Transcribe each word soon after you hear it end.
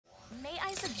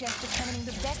suggest determining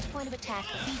the best point of attack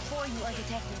before you are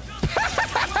detected.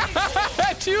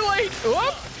 Too late.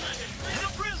 Whoop.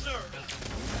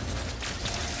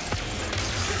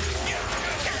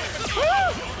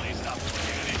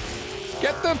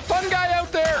 Get the fun guy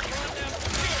out there.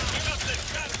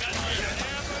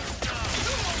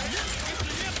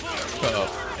 Uh-oh.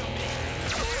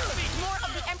 More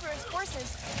of the Emperor's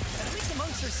forces. At least the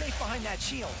monks are safe behind that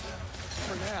shield.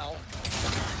 For now.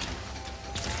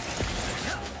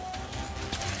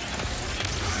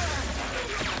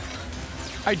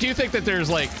 I do think that there's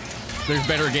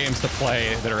better games to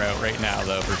play that are out right now,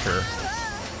 though, for sure.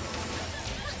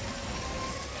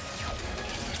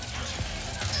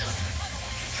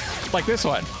 Like this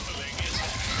one.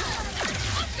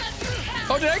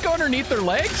 Oh, did I go underneath their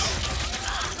legs?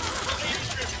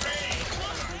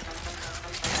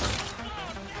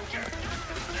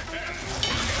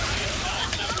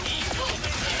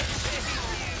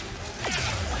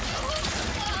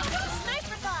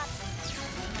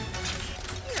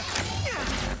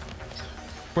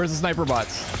 Where's the sniper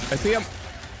bots? I see them.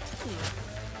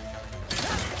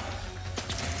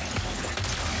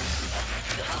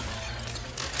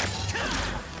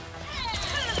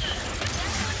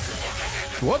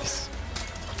 Whoops.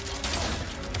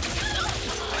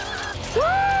 Woo!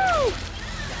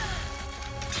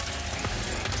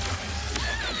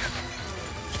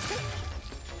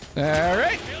 All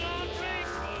right.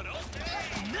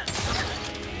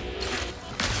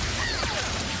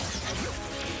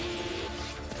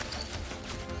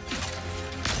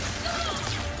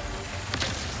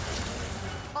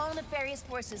 All nefarious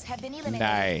forces have been eliminated.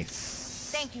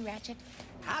 Nice. Thank you, Ratchet.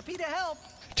 Happy to help.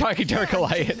 Talking Dark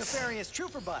Alliance. Nefarious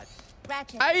trooper butt.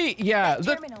 Ratchet.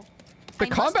 The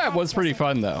combat was pretty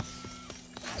fun though.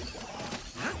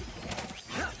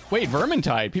 Wait,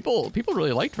 Vermintide. People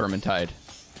really liked Vermintide.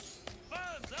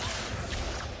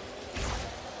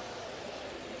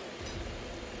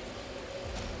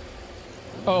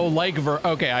 Oh, like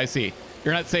okay, I see.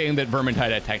 You're not saying that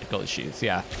Vermintide had technical issues.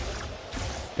 Yeah.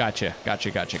 Gotcha.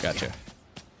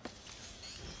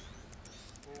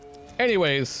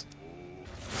 Anyways,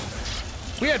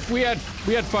 we had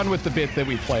fun with the bit that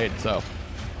we played, so.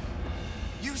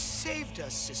 You saved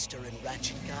us, sister and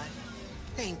Ratchet Guy.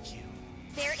 Thank you.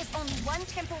 There is only one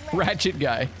temple left. Ratchet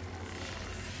Guy.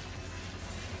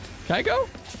 Can I go?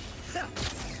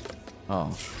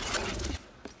 Oh.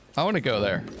 I want to go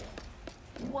there.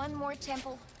 One more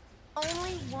temple.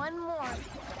 Only one more.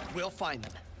 We'll find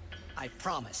them. I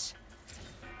promise.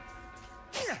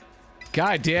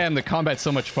 God damn, the combat's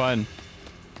so much fun.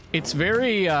 It's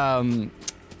very,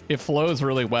 it flows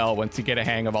really well once you get a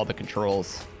hang of all the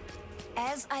controls.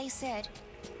 As I said,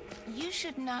 you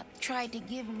should not try to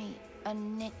give me a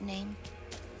nickname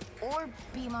or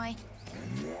be my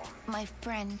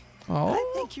friend. Oh.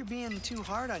 I think you're being too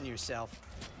hard on yourself.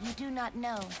 You do not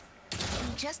know.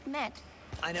 We just met.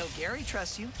 I know Gary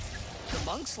trusts you. The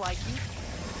monks like you.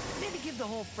 Maybe give the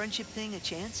whole friendship thing a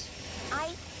chance.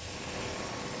 I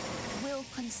will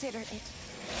consider it.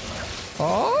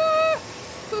 Oh,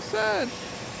 so sad.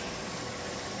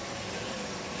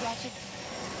 Ratchet,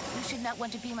 you should not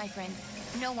want to be my friend.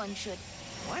 No one should.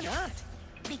 Why not?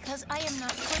 Because I am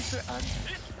not good for us.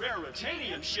 This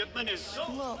raritanium shipment is so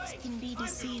Looks can be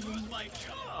deceiving. my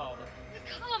job.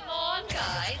 Come on,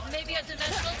 guys. Maybe a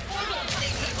dimensional portal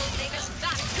thing will take us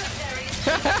back to various...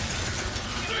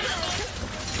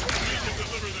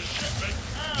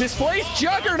 Displace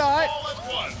Juggernaut!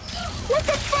 What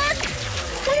the fuck?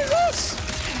 What is this?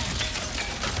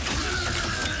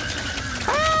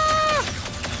 Ah!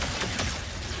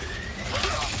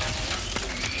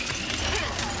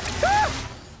 Ah!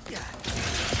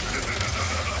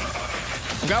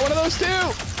 I got one of those too!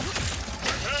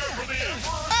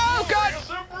 Oh god!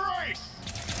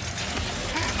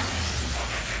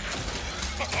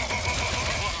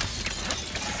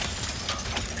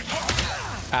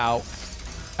 Ow.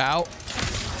 Ow.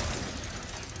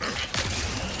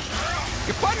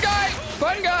 You fun guy!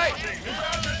 Fun guy!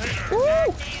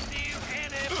 Woo!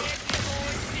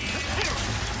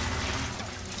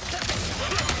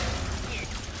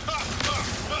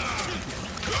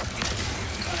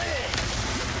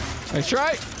 Nice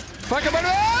try. Fuck him.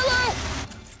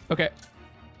 Okay.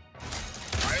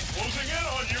 I'm closing in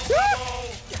on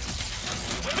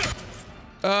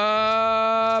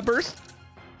you, Burst.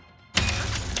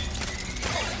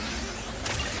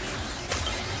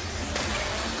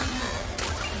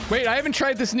 Wait, I haven't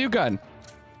tried this new gun.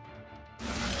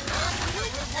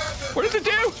 What does it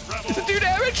do? Does it do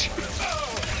damage?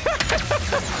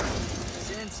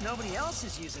 Since nobody else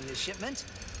is using this shipment,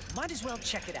 might as well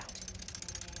check it out.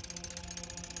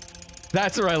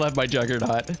 That's where I left my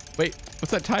Juggernaut. Wait,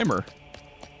 what's that timer?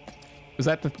 Was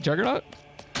that the Juggernaut?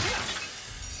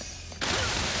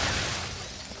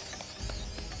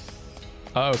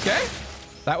 Okay,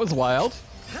 that was wild.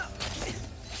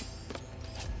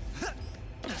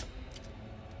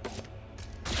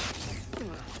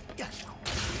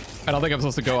 I don't think I'm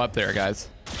supposed to go up there, guys.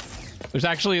 There's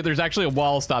actually a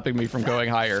wall stopping me from going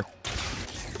higher.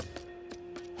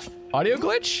 Audio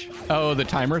glitch? Oh, the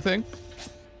timer thing?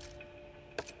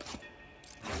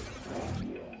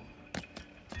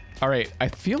 All right, I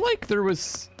feel like there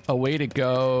was a way to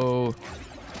go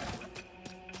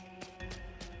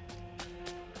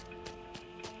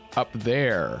up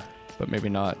there, but maybe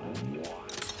not.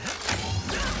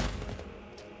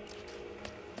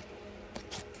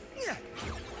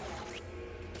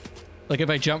 Like if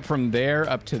I jump from there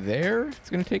up to there, it's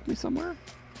gonna take me somewhere.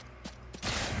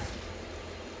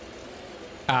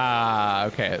 Ah,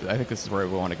 okay. I think this is where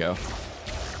we want to go.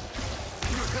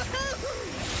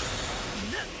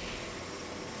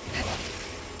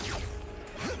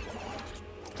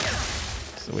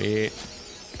 Sweet.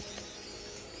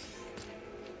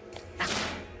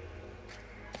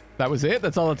 That was it?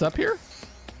 That's all that's up here?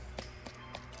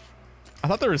 I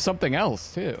thought there was something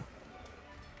else too.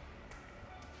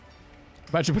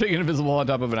 Imagine putting an invisible wall on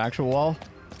top of an actual wall.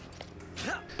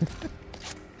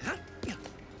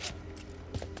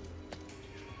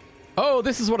 Oh,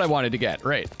 this is what I wanted to get.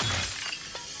 Right.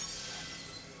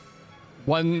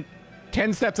 10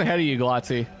 steps ahead of you,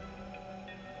 Glotzy.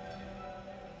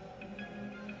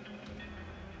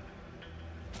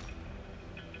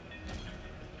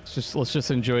 Let's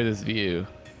just enjoy this view.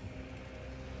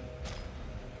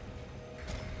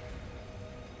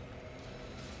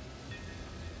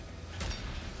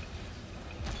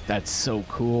 That's so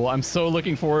cool. I'm so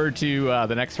looking forward to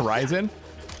the next Horizon.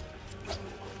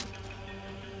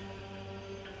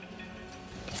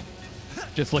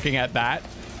 Just looking at that,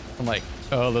 I'm like,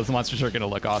 oh, those monsters are gonna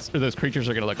look awesome. Or those creatures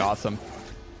are gonna look awesome.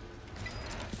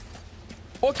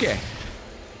 Okay.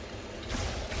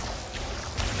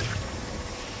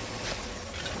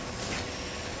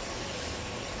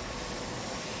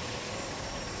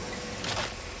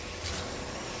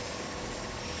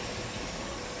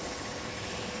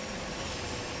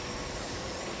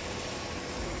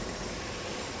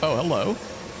 Oh, hello.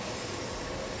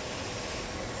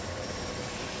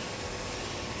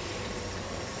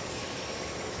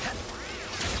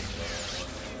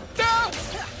 No!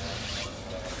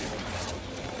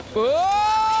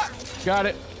 Oh! Got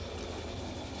it.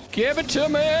 Give it to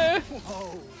me.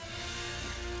 Whoa.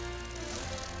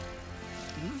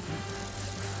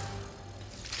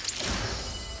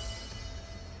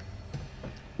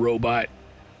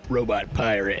 Robot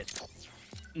pirate.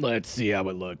 Let's see how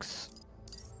it looks.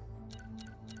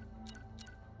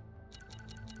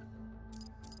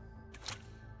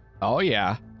 Oh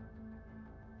yeah.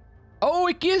 Oh,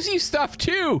 it gives you stuff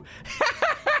too.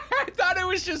 I thought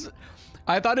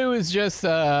it was just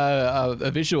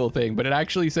a visual thing, but it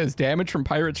actually says damage from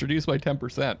pirates reduced by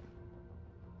 10%.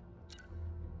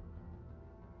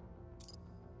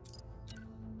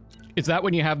 Is that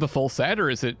when you have the full set, or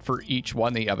is it for each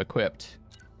one that you have equipped?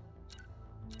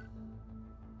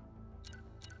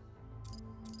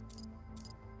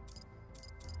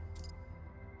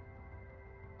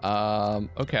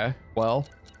 Okay, well,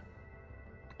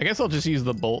 I guess I'll just use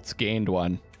the bolts gained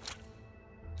one.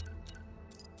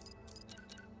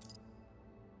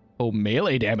 Oh,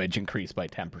 melee damage increased by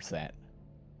 10%.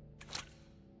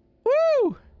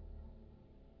 Woo!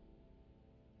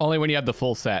 Only when you have the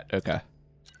full set, okay.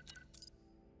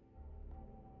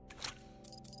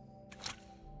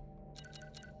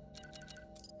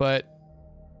 But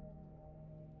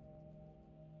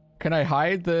can I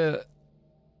hide the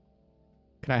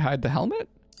helmet?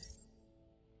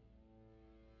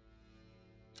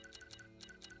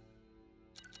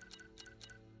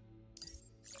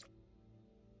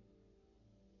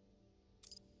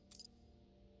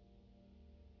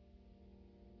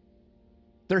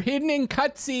 They're hidden in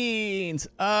cutscenes.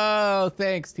 Oh,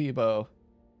 thanks, Tebow.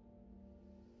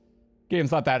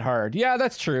 Game's not that hard. Yeah,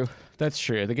 that's true. That's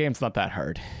true. The game's not that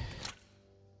hard.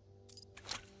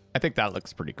 I think that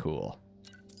looks pretty cool.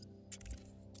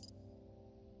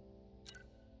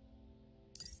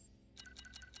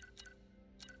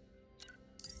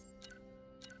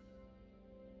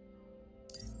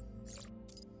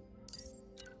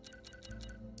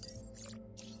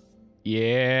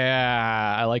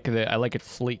 Yeah, I like it. I like its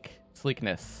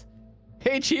sleekness.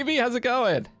 Hey, Chibi, how's it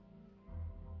going?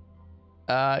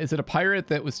 Is it a pirate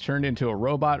that was turned into a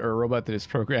robot, or a robot that is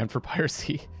programmed for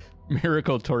piracy?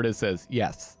 Miracle Tortoise says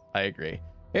yes. I agree.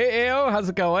 Hey, Ao, how's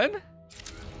it going?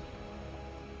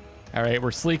 All right,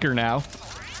 we're sleeker now.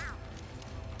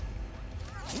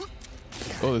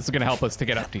 Oh, this is gonna help us to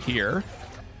get up to here.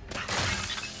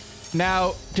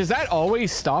 Now, does that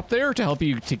always stop there to help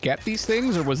you to get these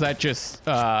things, or was that just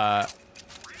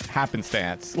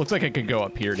happenstance? Looks like I could go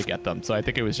up here to get them, so I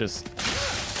think it was just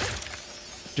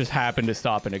happened to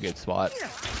stop in a good spot.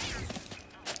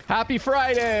 Happy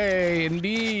Friday,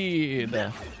 indeed.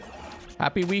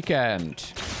 Happy weekend.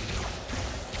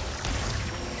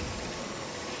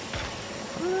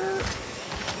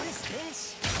 What is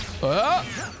this?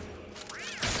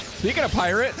 Speaking of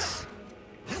pirates,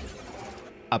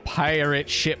 a pirate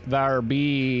ship there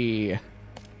be. A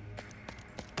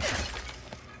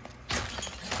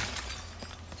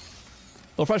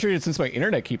little frustrated since my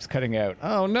internet keeps cutting out.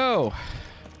 Oh no.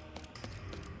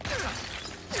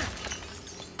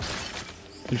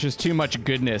 There's just too much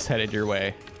goodness headed your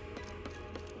way.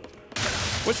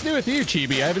 What's new with you,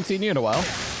 Chibi? I haven't seen you in a while.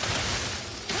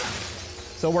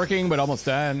 Still working, but almost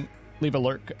done. Leave a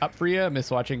lurk up for you.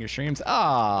 Miss watching your streams.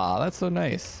 Ah, that's so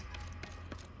nice.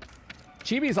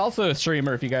 Chibi's also a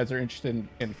streamer if you guys are interested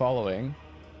in following.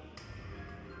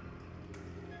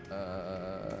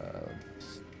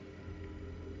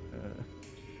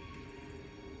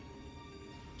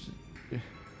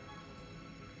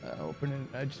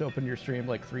 I just opened your stream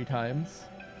like 3 times.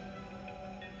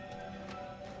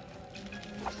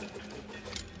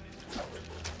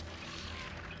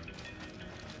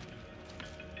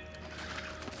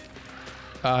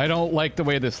 I don't like the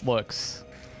way this looks.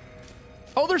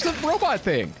 Oh, there's a robot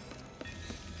thing.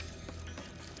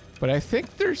 But I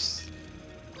think there's...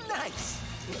 Nice.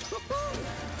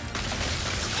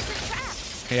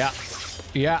 Yeah.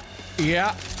 Yeah.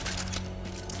 Yeah.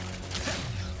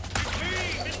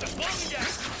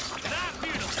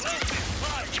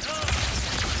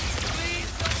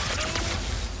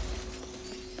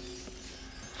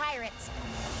 Pirates.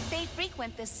 They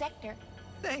frequent this sector.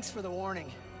 Thanks for the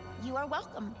warning. You are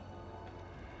welcome.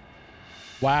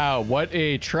 Wow, what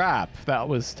a trap. That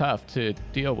was tough to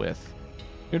deal with.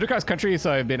 Moved across country,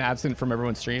 so I've been absent from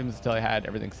everyone's streams until I had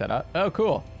everything set up. Oh,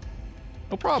 cool.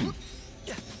 No problem.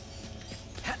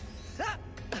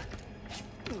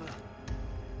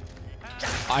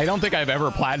 I don't think I've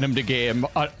ever platinumed a game.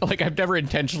 Like, I've never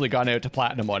intentionally gone out to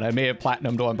platinum one. I may have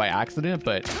platinumed one by accident,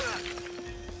 but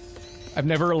I've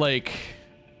never, like,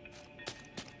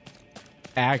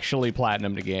 actually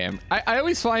platinumed a game. I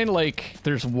always find, like,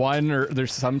 there's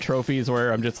some trophies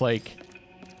where I'm just like,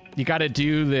 you gotta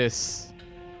do this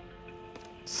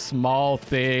small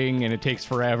thing and it takes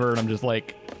forever, and I'm just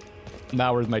like,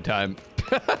 not worth my time.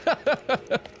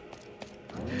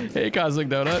 Hey, Cosmic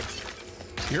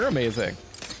Donut. You're amazing.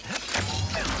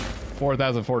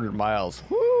 4,400 miles.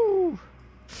 Woo!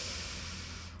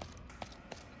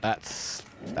 That's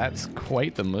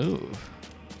quite the move.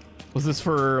 Was this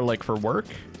for, like, for work?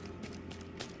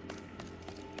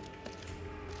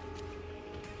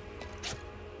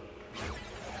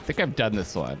 I think I've done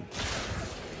this one.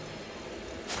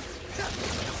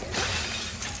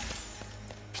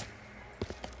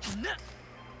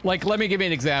 Like, let me give you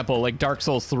an example. Like Dark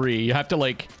Souls 3, you have to,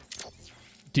 like,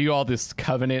 do all this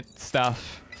Covenant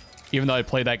stuff, even though I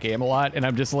play that game a lot, and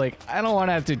I'm just like, I don't want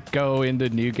to have to go into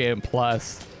New Game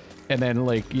Plus and then,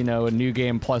 like, you know, a New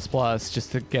Game Plus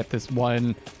just to get this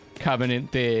one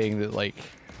Covenant thing that, like,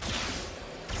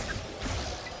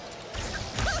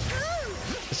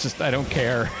 it's just, I don't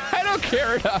care. I don't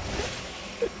care enough.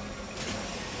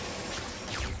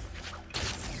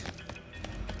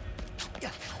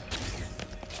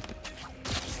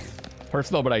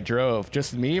 Personal, but I drove.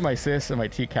 Just me, my sis, and my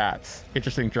 2 cats.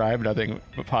 Interesting drive, nothing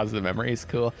but positive memories.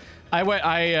 Cool. I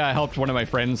helped one of my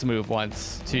friends move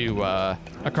once to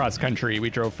across country. We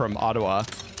drove from Ottawa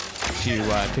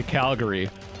to Calgary,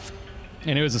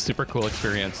 and it was a super cool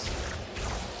experience.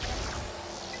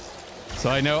 So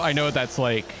I know what that's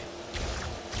like.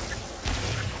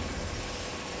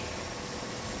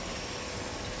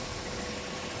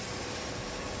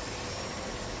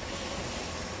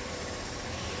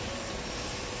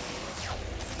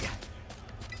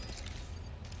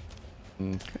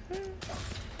 Okay.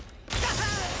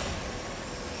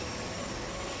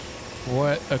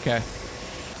 What? Okay.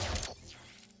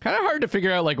 Kind of hard to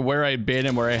figure out, like, where I've been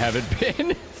and where I haven't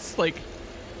been. It's like,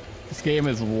 this game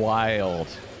is wild.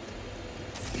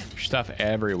 There's stuff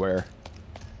everywhere.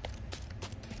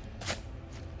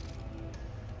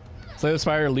 Slay the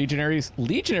Spire, Legionaries.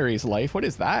 Legionaries Life? What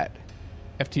is that?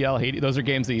 FTL, Hades. Those are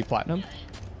games that you platinum?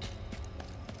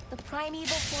 The primeval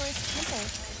forest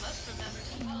temple.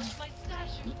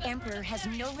 The Emperor has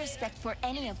no respect for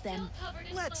any of them.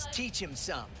 Let's teach him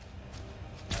some.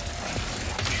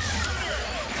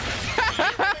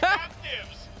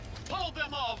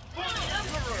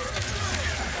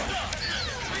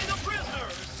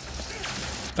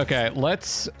 Okay,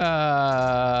 let's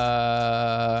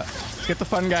get the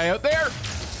fun guy out there.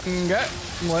 Okay,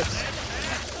 let's.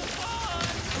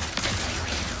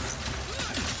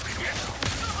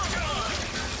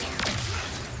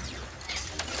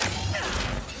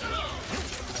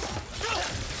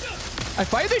 I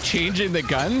find that changing the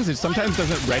guns, it sometimes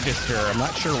doesn't register. I'm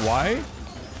not sure why.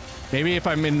 Maybe if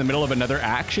I'm in the middle of another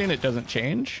action, it doesn't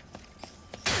change.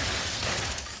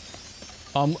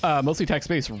 Mostly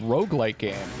text-based roguelike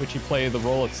game, which you play the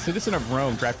role of citizen of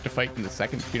Rome drafted to fight in the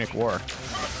Second Punic War.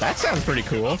 That sounds pretty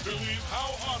cool.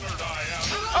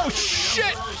 Oh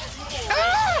shit!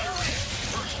 Ah!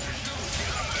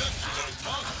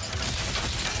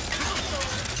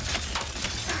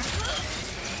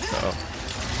 Uh-oh.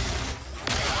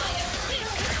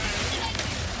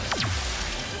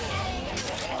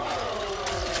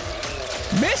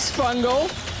 Miss Fungal!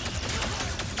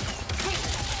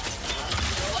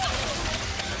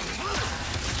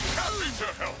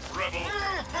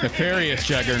 Nefarious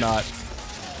Juggernaut.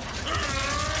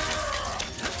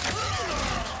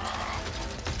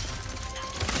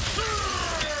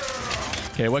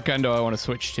 Okay, what gun do I want to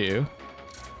switch to?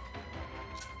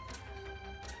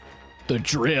 The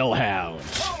Drill Hound.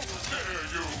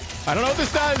 I don't know what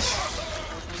this does.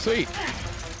 Sweet.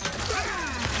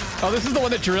 Oh, this is the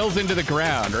one that drills into the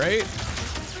ground, right?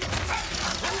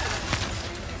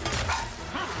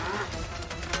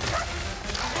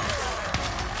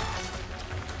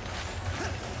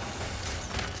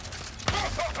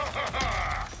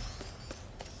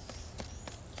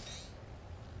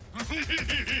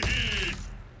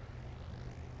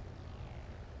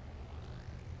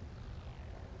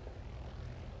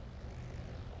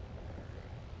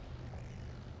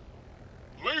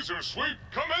 Laser sweep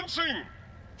commencing!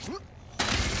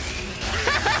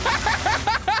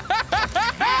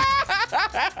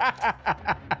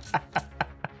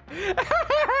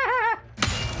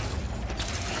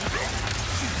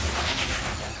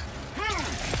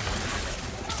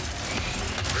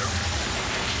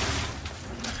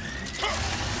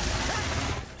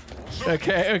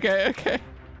 Okay.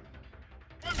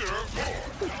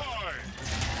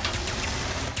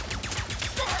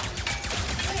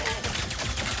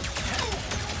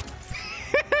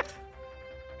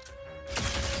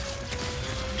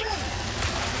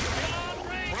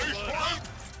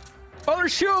 Oh,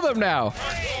 there's two of them now.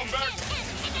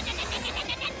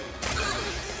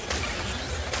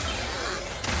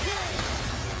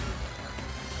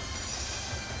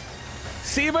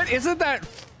 See, but isn't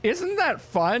that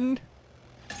fun?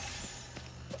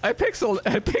 I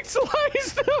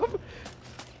pixelized them.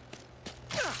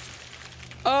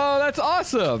 Oh, that's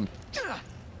awesome.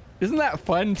 Isn't that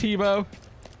fun, Tebow?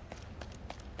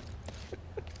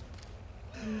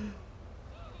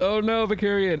 Oh no,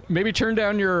 Vicarian. Maybe turn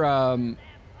down your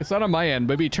it's not on my end.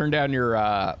 Maybe turn down your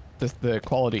the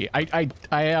quality. I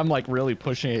am like really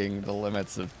pushing the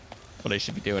limits of what I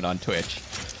should be doing on Twitch.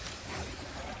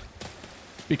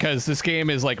 Because this game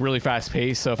is like really fast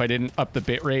paced, so if I didn't up the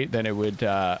bitrate, then it would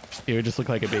just look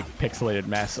like a big pixelated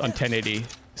mess on 1080,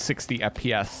 60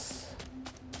 FPS.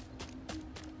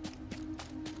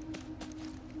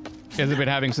 Has it been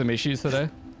having some issues today?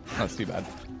 That's too bad.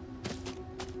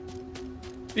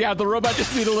 Yeah, the robot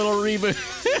just need a little reboot.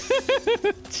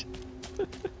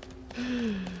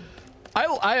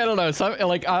 I don't know. Some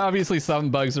like obviously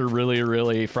some bugs are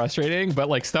really frustrating, but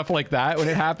like stuff like that when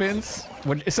it happens,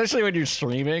 especially when you're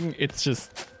streaming, it's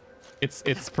just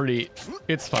it's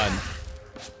fun.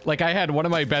 Like I had one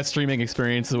of my best streaming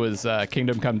experiences was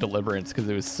Kingdom Come Deliverance because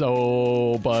it was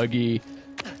so buggy.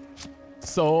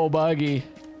 So buggy.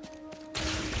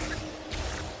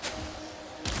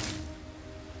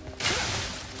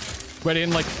 But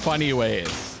in like funny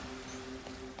ways.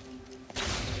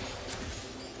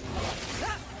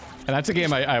 And that's a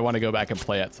game I want to go back and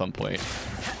play at some point.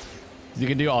 You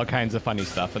can do all kinds of funny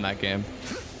stuff in that game.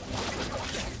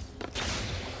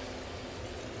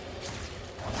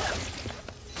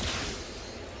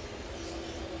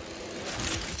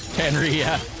 Henry,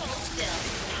 yeah.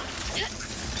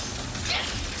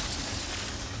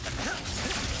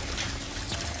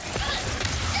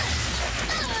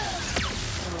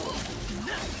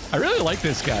 I really like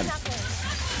this gun.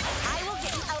 I will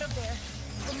get you out of there.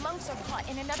 The monks are caught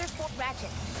in another Fort Ratchet.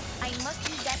 I must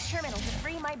use that terminal to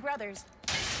free my brothers.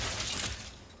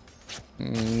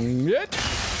 Yep.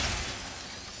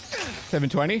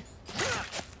 720.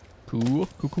 Cool.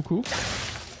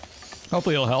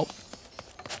 Hopefully it'll help.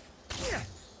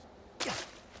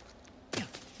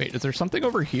 Wait, is there something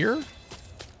over here?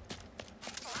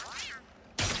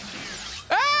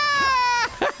 Ah!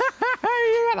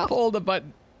 You gotta hold the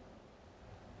button.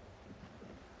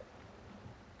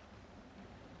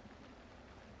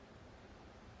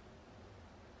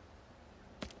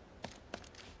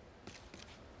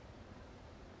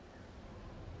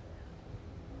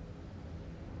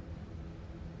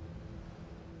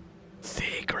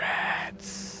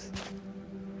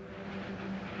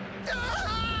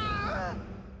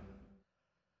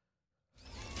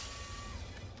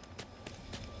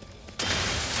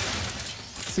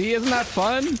 See, isn't that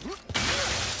fun?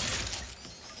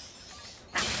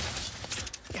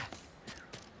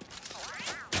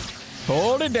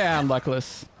 Hold it down,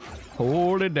 Luckless.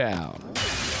 Hold it down.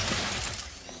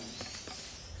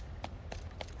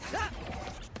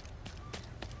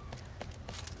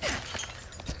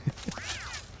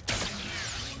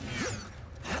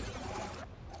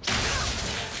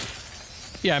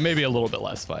 Yeah, maybe a little bit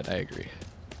less fun. I agree.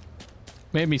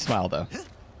 Made me smile though.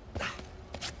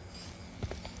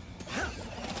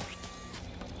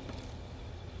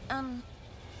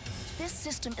 This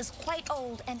system is quite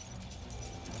old and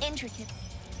intricate.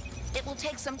 It will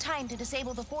take some time to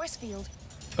disable the force field.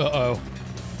 Uh-oh.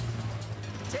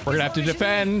 We're gonna have to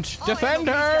defend. Defend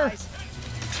her!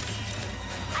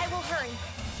 I will hurry.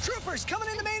 Troopers coming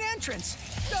in the main entrance.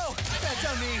 No, that's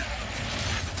on me.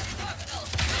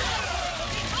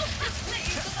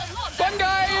 Fun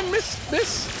guy and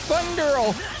Miss Fun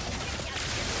Girl.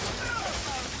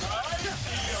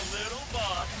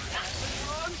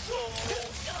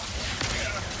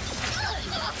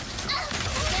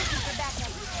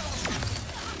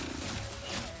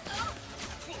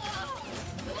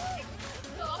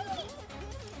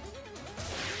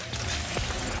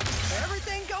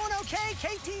 Everything going okay,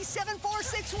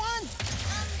 KT7461?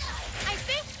 I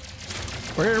think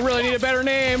We're gonna really need a better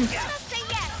name. let's say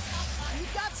yes.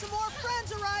 We've got some more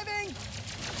friends arriving.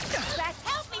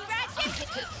 Help me, Ratchet.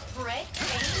 Spread,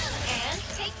 change, and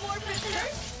take more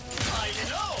prisoners? I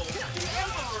know! The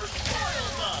Emperor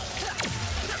spoiled us!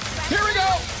 Here we go.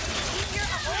 Keep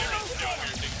your almost there.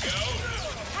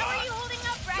 How are you holding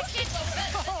up, Ratchet?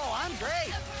 Oh, I'm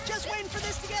great. Just waiting for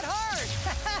this to get hard.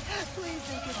 Please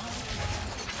make it hard.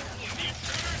 The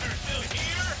intruders are still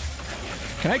here!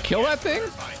 Can I kill that thing?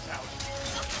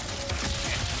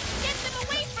 Get them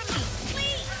away from me,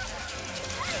 please.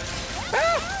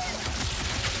 Ah!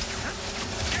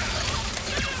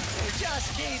 It just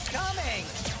keeps coming.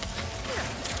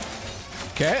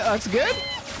 Okay, that's good.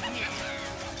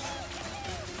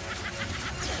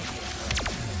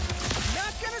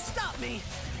 Not gonna stop me.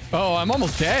 Oh, I'm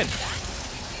almost dead.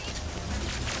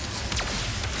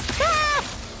 Ah!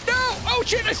 No! Oh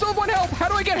shit, I still have one health. How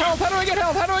do I get health? How do I get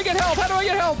health? How do I get health? How do I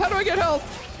get health? How do I get health?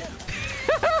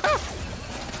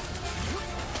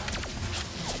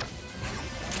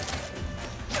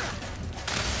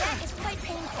 That is quite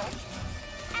painful.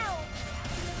 Ow.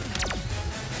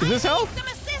 Is this health? Some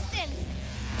assistance.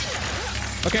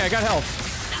 Okay, I got health.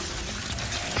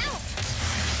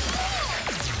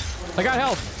 Ow. I got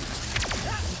health.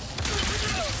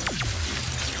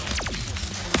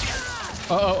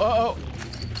 Uh-oh, uh-oh.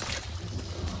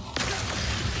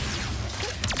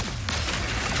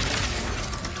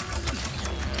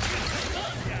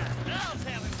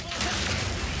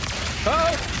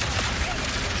 Uh-oh.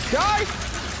 Die!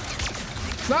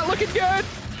 It's not looking good.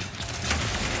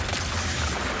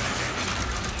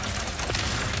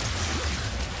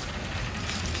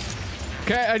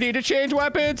 Okay, I need to change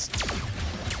weapons.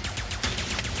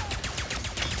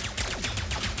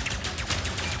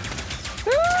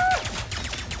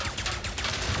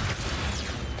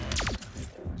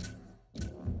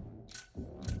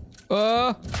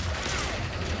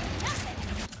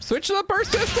 Switch to the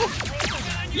burst pistol.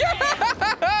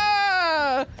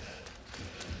 Yeah!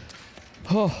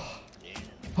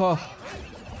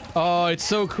 Oh, it's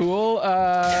so cool.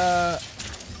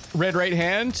 Red right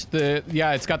hand.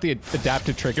 Yeah, it's got the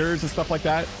adaptive triggers and stuff like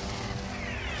that.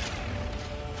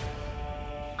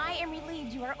 I am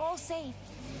relieved you are all safe.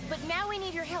 But now we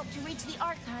need your help to reach the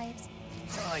archives.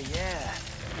 Oh, yeah.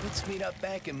 Let's meet up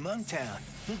back in Monktown.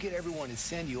 We'll get everyone to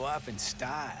send you off in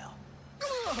style.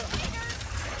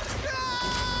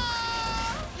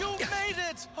 You made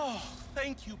it! Oh,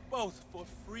 thank you both for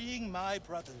freeing my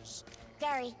brothers.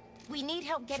 Gary, we need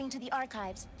help getting to the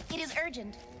archives. It is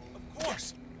urgent. Of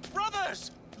course.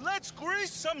 Brothers, let's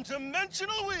grease some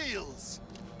dimensional wheels.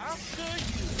 After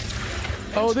you.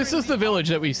 Oh, this is the village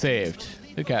that we saved.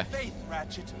 Okay. Faith,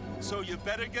 Ratchet. So you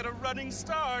better get a running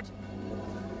start.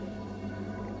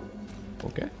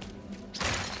 Okay.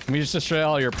 Let me just destroy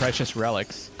all your precious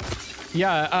relics.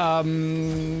 Yeah,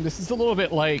 this is a little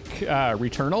bit like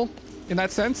Returnal in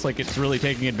that sense. Like, it's really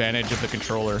taking advantage of the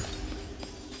controller.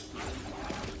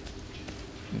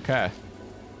 Okay.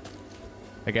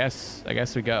 I guess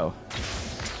we go.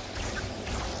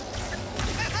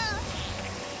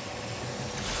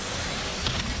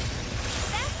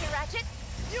 Faster, Ratchet!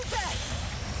 You bet.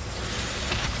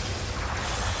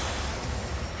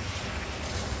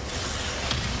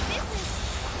 This is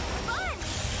fun!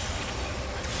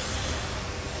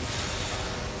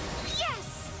 Yes!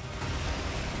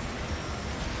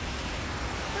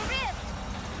 The rift!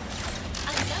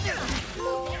 Another one.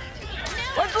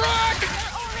 Let's rock!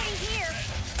 They're already here.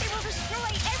 They will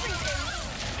destroy everything.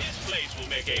 This place will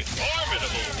make a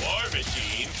formidable war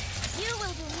machine. You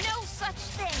will do no such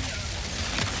thing.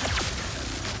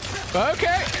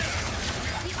 Okay.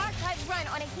 The archives run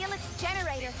on a helix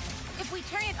generator. If we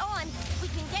turn it on, we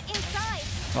can get inside.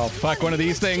 Oh, fuck, one of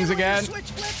these things again.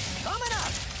 Switch flip coming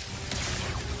up.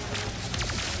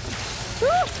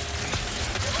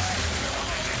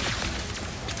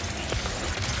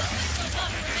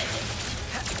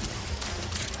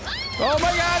 Oh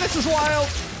my god, this is wild.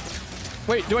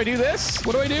 Wait, do I do this?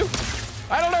 What do I do?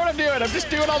 I don't know what I'm doing. I'm just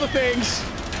doing all the things.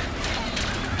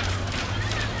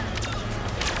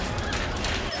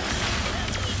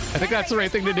 I think that's the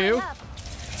right thing to do.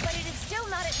 But it is still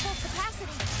not at full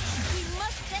capacity. We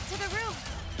must get to the room.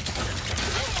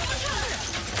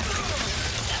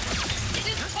 It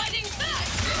is fighting back!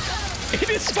 It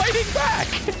is fighting back.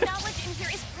 The knowledge in here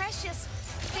is precious.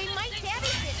 They might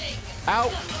damage it.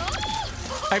 Ow.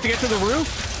 I have to get to the roof.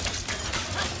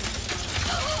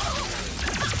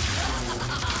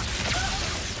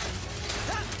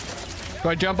 Do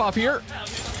I jump off here?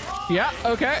 Yeah,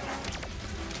 okay.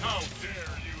 How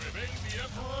dare you evade the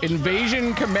Emperor?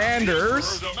 Invasion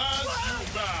commanders. The man you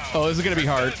bow. Oh, this is gonna be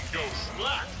hard. Go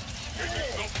slack. It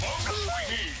is the most we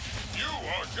need. You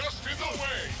are just in the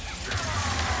way.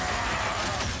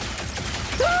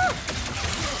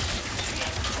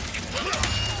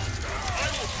 I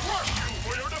will crush you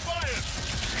for your defiance.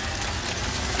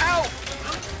 Ow!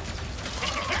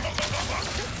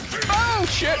 Oh,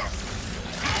 shit!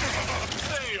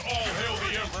 Say all hail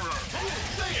the Emperor.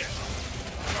 Say it.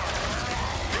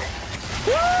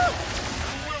 Woo!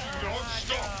 Will not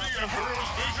stop the Emperor's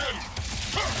vision.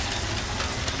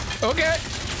 Okay.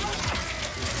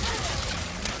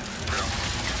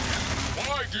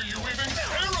 Why do you even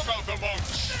care about the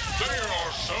monks? They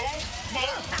are so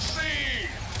monksy.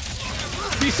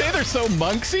 Do you say they're so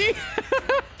monksy?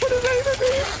 What does that even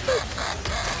mean?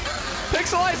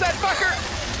 Pixelize that fucker!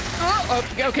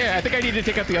 Oh, okay, I think I need to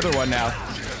take out the other one now.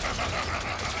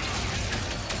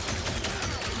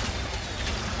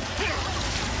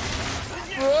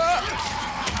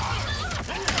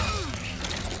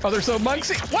 Oh, they're so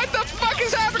monksy. What the fuck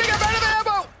is happening? I'm out of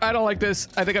ammo! I don't like this.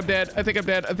 I think I'm dead. I think I'm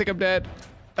dead. I think I'm dead.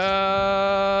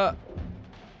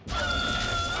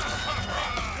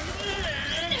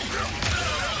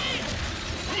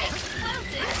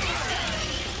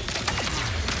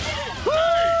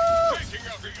 Taking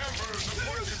out the Emperor's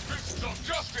appointed fists of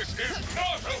justice is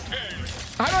not okay.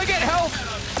 How do I get help?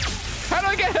 How do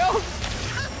I get help?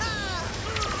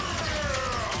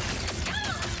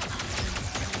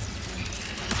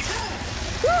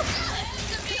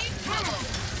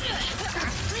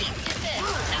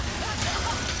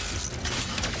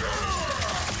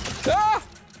 Ah!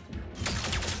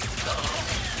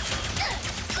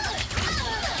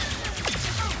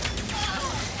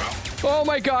 Oh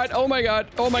my god, oh my god,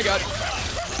 oh my god. You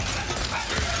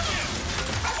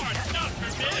are not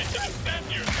permitted to defend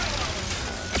yourself.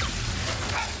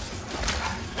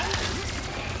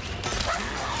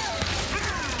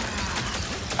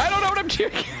 I don't know what I'm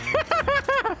doing.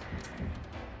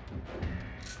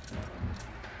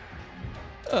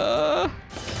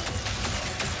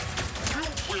 You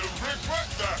will regret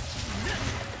that.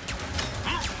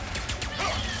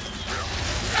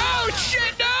 Oh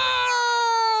shit, no!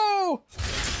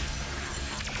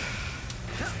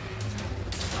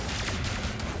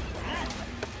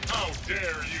 How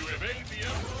dare you evade the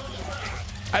Emperor's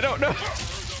wrath? I don't know. You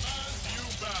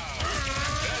bow.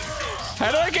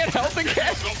 How do I get health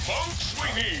again? The monks we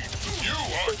need. You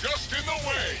are just in the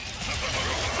way.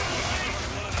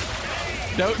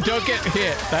 Don't get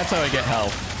hit. That's how I get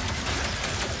health.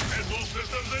 Missile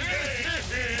systems engaged.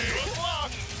 Good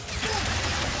luck.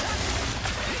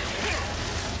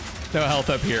 No health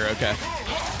up here, okay.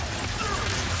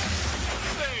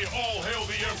 Say all hail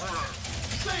the Emperor.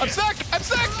 I'm stuck! I'm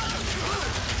stuck!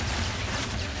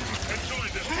 Enjoy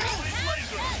this deadly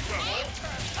laser, rebel.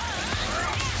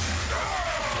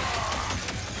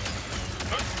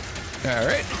 All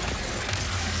right.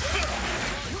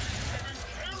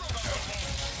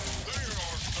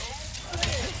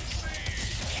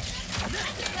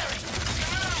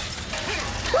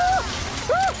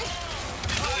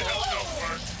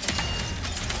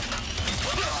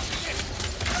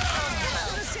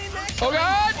 Oh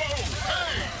god!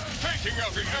 Hey! Taking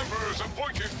out the Emperor's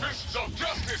appointed fists of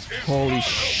justice is Holy not okay.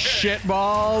 shit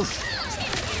balls!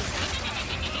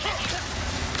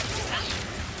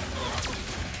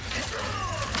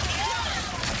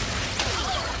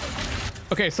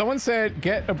 Okay, someone said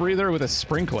get a breather with a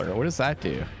sprinkler. What does that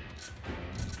do?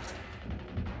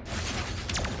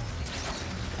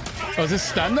 Oh, does this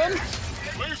stun them?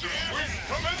 Laser sweep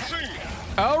commencing.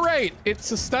 Oh, right.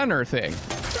 It's a stunner thing.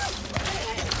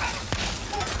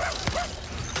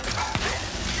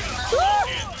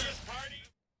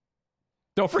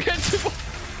 Don't forget to...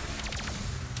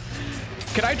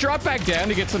 Can I drop back down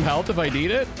to get some health if I need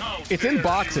it? It's in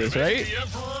boxes, right? The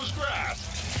Emperor's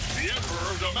grasp. The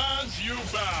Emperor demands you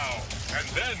bow, and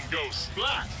then go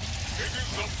splat. It is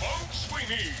the punks we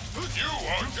need. You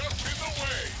are just in the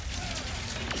way.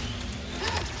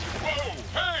 Whoa,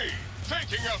 hey!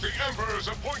 Taking out the Emperor's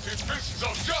appointed fists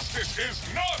of justice is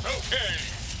not okay.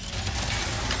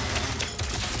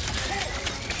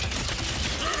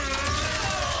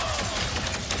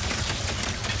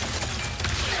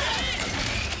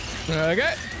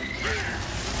 Okay.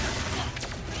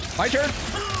 My turn.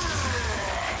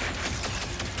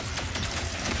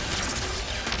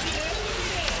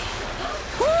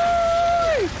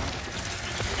 Whee!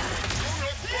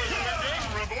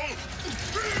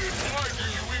 Why do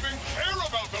you even care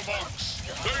about the monks?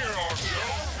 They are so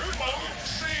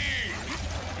monksy.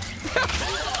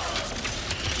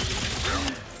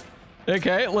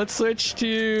 Okay, let's switch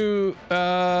to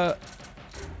that.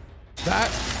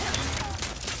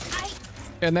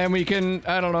 And then we can,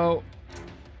 I don't know.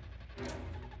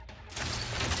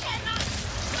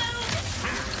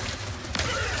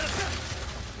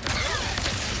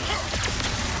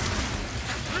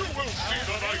 You will see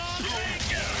the light soon.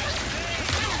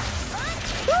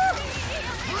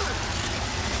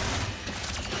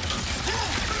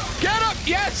 Get up!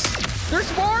 Yes!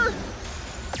 There's more!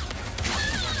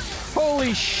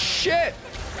 Holy shit!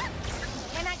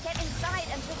 Cannot get inside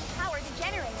until we power the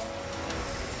generator.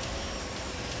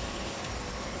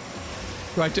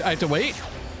 Do I have to wait?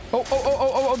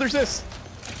 Oh, there's this.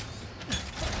 The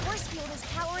force field is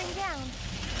powering down.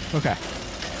 Okay.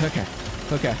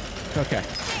 There.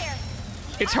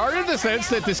 It's hard in the sense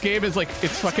that this game is like,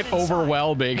 it's fucking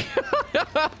overwhelming.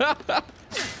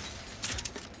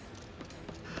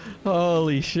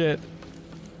 Holy shit.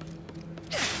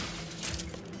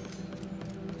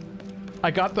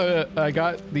 I got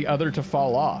the other to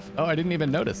fall off. Oh, I didn't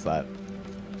even notice that.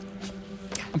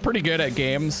 I'm pretty good at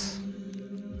games.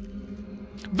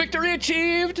 Victory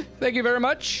achieved! Thank you very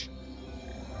much.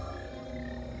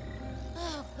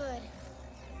 Oh, good.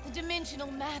 The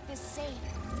dimensional map is safe.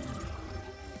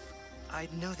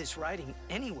 I'd know this writing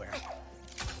anywhere.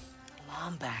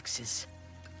 Lombaxes.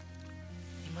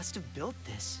 He must have built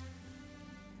this.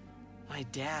 My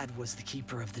dad was the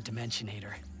keeper of the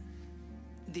Dimensionator.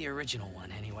 The original one,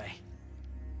 anyway.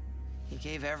 He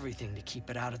gave everything to keep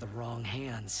it out of the wrong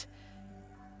hands.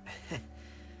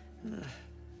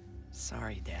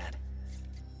 Sorry, Dad.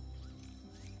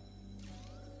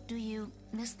 Do you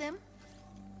miss them?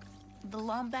 The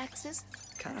Lombaxes?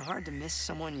 Kinda hard to miss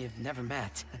someone you've never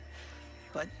met.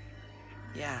 But,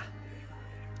 yeah,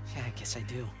 I guess I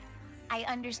do. I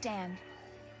understand.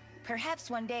 Perhaps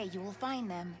one day you will find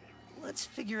them. Let's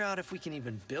figure out if we can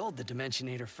even build the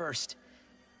Dimensionator first.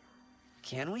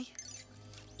 Can we?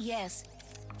 Yes.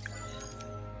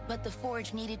 But the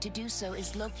forge needed to do so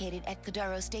is located at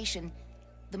Kadaro Station,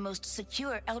 the most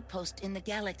secure outpost in the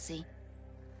galaxy.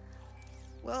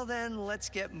 Well then, let's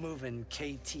get moving,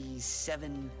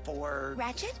 KT-74...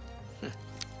 Ratchet?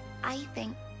 I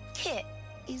think Kit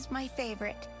is my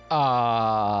favorite.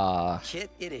 Kit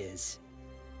it is.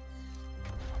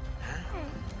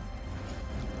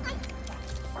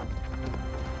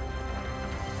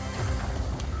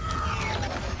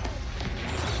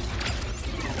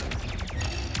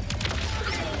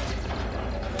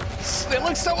 It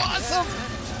looks so awesome!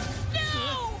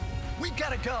 No! We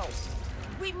gotta go.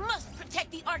 We must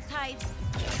protect the archives.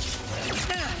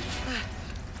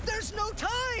 There's no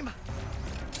time!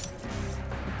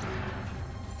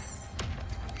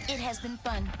 It has been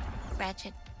fun,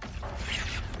 Ratchet.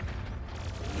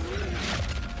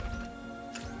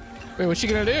 Wait, what's she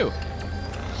gonna do?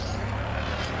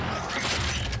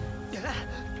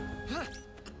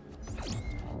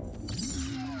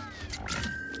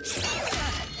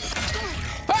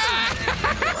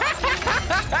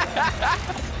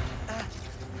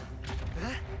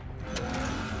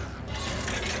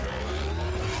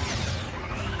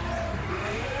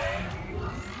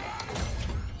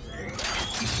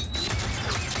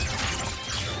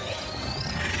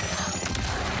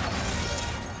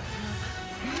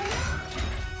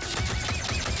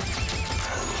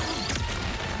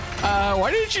 Why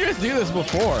didn't you just do this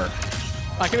before?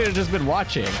 I could have just been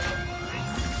watching.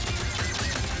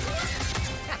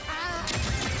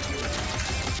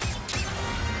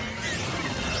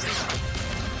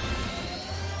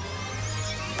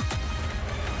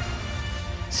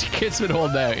 Kid's been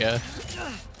holding out, yeah.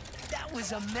 That That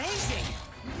was amazing.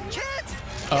 Kit!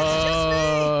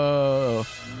 Oh.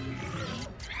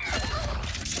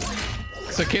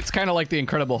 So Kit's kind of like the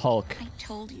Incredible Hulk. I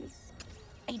told you,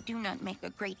 I do not make a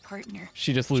great partner.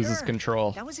 She just loses Sure,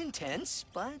 control. That was intense,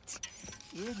 but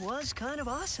it was kind of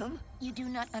awesome. You do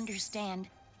not understand.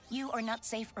 You are not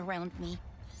safe around me.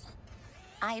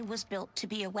 I was built to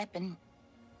be a weapon,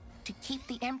 to keep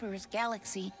the Emperor's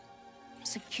galaxy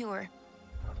secure.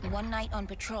 One night on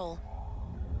patrol,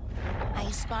 I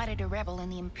spotted a rebel in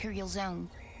the Imperial Zone.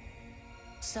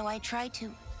 So I tried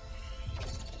to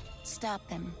stop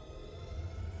them.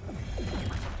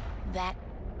 That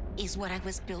is what I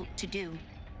was built to do.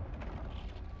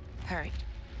 Hurt.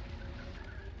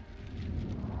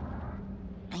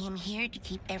 I am here to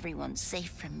keep everyone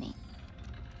safe from me.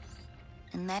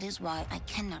 And that is why I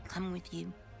cannot come with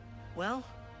you. Well,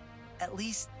 at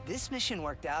least this mission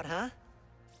worked out, huh?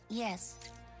 Yes.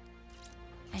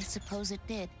 I suppose it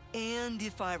did. And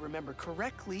if I remember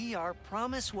correctly, our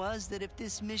promise was that if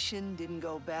this mission didn't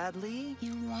go badly...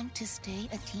 You want to stay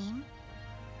a team?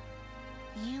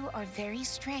 You are very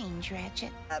strange,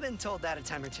 Ratchet. I've been told that a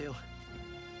time or two.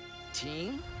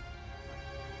 Team?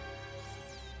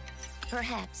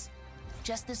 Perhaps.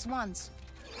 Just this once.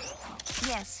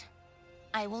 Yes,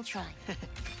 I will try.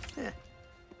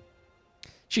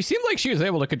 She seemed like she was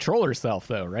able to control herself,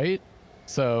 though, right?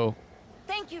 So...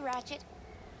 Thank you, Ratchet,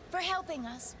 for helping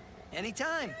us.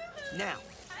 Anytime. Now,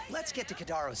 let's get to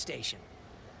Kadaro Station.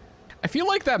 I feel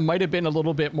like that might have been a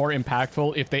little bit more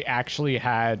impactful if they actually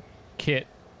had Kit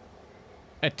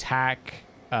attack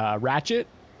Ratchet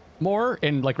more,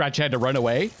 and like Ratchet had to run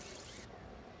away.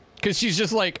 Because she's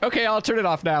just like, okay, I'll turn it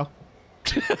off now.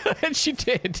 And she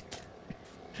did.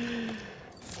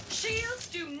 Shields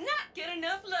do not get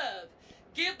enough love.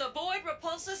 Give the Void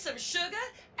Repulsor some sugar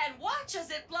and watch as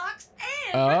it blocks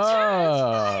and returns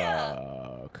fire.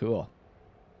 Oh, cool.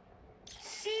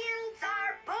 Shields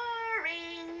are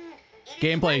boring.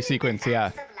 Gameplay sequence,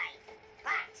 yeah. But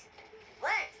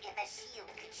what if a shield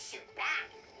could shoot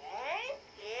back?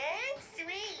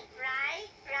 Sweet, right?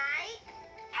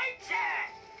 Enter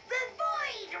the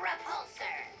Void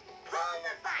Repulsor. Pull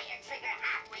the fire trigger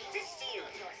halfway to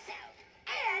shield yourself,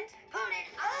 and pull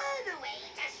it all the way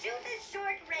to shoot a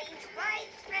short-range,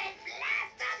 widespread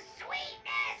blast of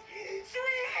sweetness.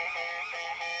 Sweet!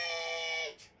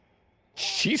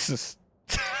 Jesus.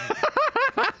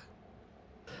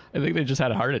 I think they just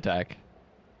had a heart attack.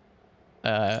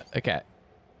 Okay.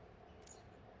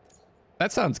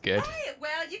 That sounds good. Play it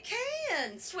well you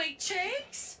can, sweet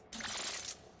cheeks.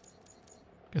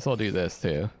 Guess I'll do this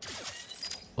too.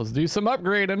 Let's do some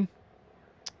upgrading.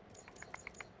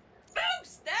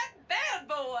 Boost that bad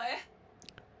boy.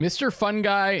 Mr. Fun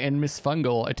Guy and Miss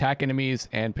Fungal attack enemies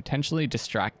and potentially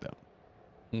distract them.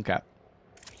 Okay.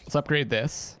 Let's upgrade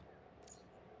this.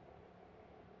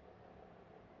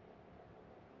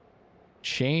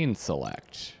 Chain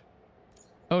select.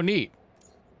 Oh, neat.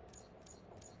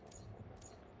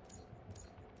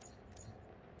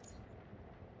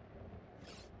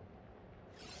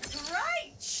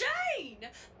 Great chain.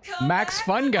 Come Max back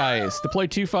Fun and Guys. go. Deploy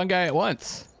 2 Fun Guy at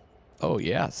once. Oh,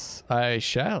 yes. I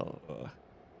shall.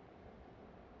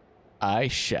 I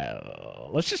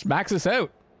shall. Let's just max this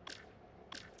out.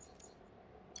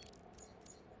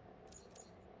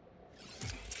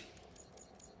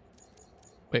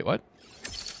 Wait, what?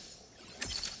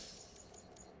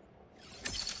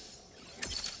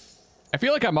 I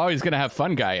feel like I'm always going to have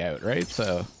Fun Guy out, right?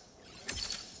 So...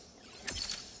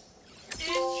 It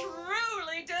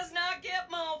truly does not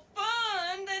get more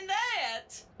fun than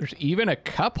that. There's even a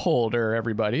cup holder,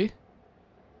 everybody.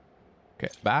 Okay,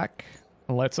 back.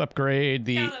 Let's upgrade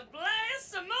the... Gotta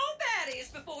blast some more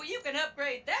baddies before you can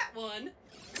upgrade that one.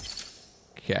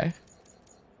 Okay.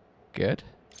 Good.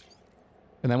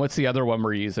 And then what's the other one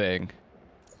we're using?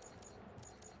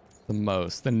 The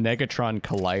most. The Negatron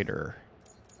Collider.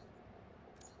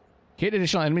 Hit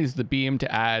additional enemies with the beam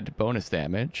to add bonus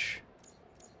damage.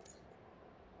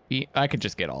 I could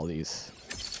just get all these.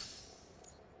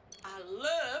 I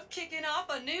love kicking off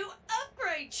a new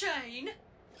upgrade chain.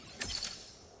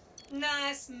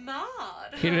 Nice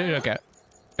mod. Hit it, okay.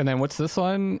 And then what's this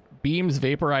one? Beams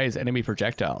vaporize enemy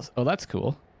projectiles. Oh, that's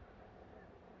cool.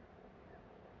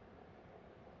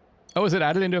 Oh, is it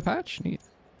added into a patch? Neat.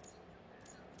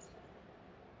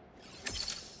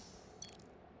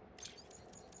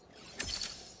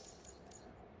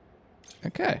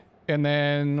 Okay. And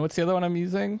then what's the other one I'm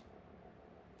using?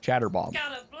 Chatterbomb.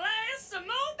 Gotta blast some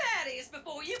more baddies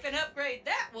before you can upgrade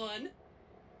that one.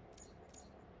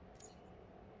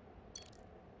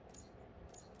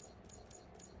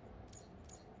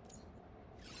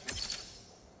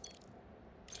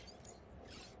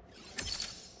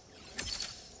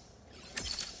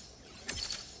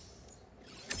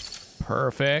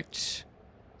 Perfect.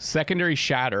 Secondary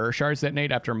shatter. Shards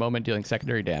detonate after a moment, dealing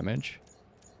secondary damage.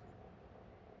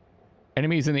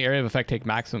 Enemies in the area of effect take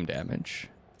maximum damage.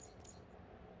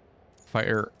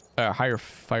 Higher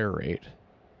fire rate.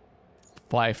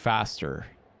 Fly faster.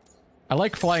 I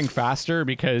like flying faster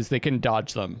because they can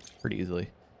dodge them pretty easily.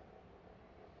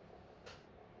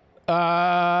 Okay.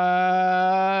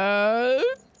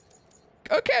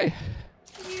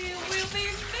 You will be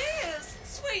missed,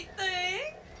 sweet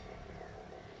thing.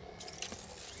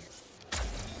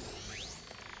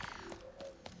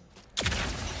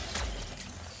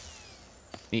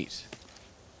 Neat.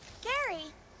 Gary,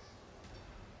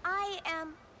 I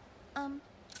am,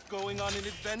 Going on an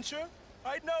adventure?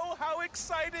 I know, how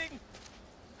exciting!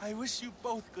 I wish you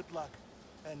both good luck.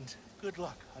 And good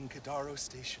luck on Kadaro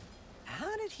Station.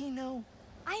 How did he know?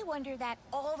 I wonder that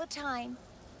all the time.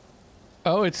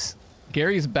 Oh, it's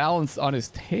Gary's balance on his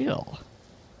tail.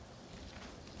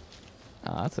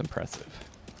 Oh, that's impressive.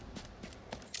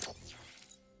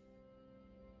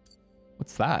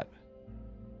 What's that?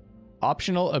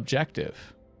 Optional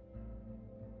objective.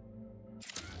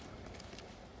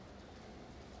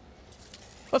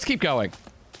 Let's keep going.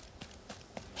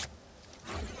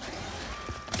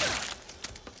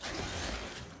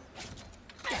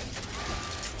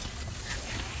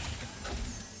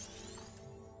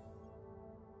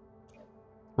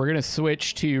 We're gonna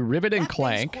switch to Ratchet and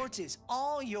Clank. Quartz is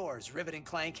all yours, Ratchet and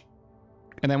Clank.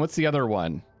 And then what's the other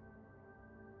one?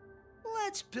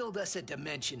 Let's build us a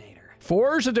Dimensionator.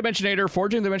 Forge a Dimensionator.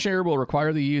 Forging the Dimensionator will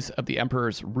require the use of the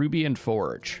Emperor's Ruby and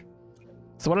Forge.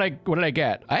 So what did I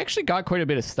get? I actually got quite a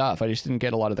bit of stuff. I just didn't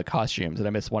get a lot of the costumes, and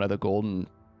I missed one of the golden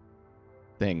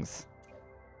things.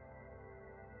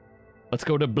 Let's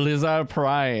go to Blizzard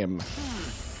Prime.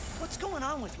 What's going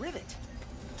on with Rivet?